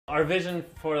Our vision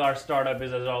for our startup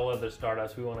is, as all other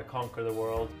startups, we want to conquer the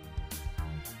world.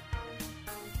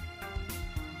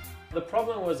 The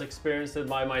problem was experienced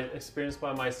by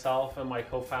myself and my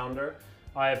co-founder.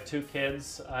 I have 2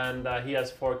 kids and he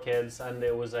has 4 kids, and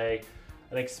it was an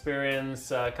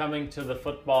experience coming to the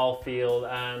football field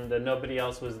and nobody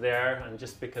else was there, and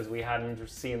just because we hadn't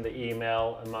seen the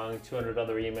email among 200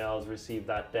 other emails received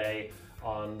that day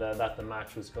on that the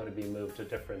match was going to be moved to a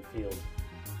different field.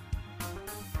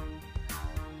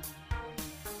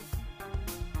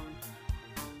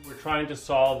 We're trying to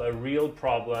solve a real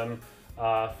problem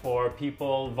for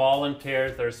people,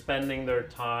 volunteers that are spending their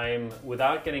time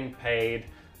without getting paid,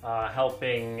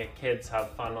 helping kids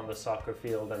have fun on the soccer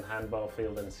field and handball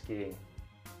field and skiing.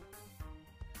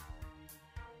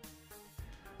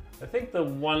 I think the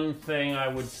one thing I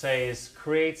would say is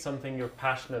create something you're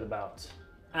passionate about.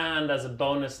 And as a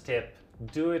bonus tip,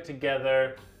 do it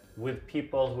together with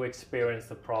people who experience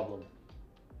the problem.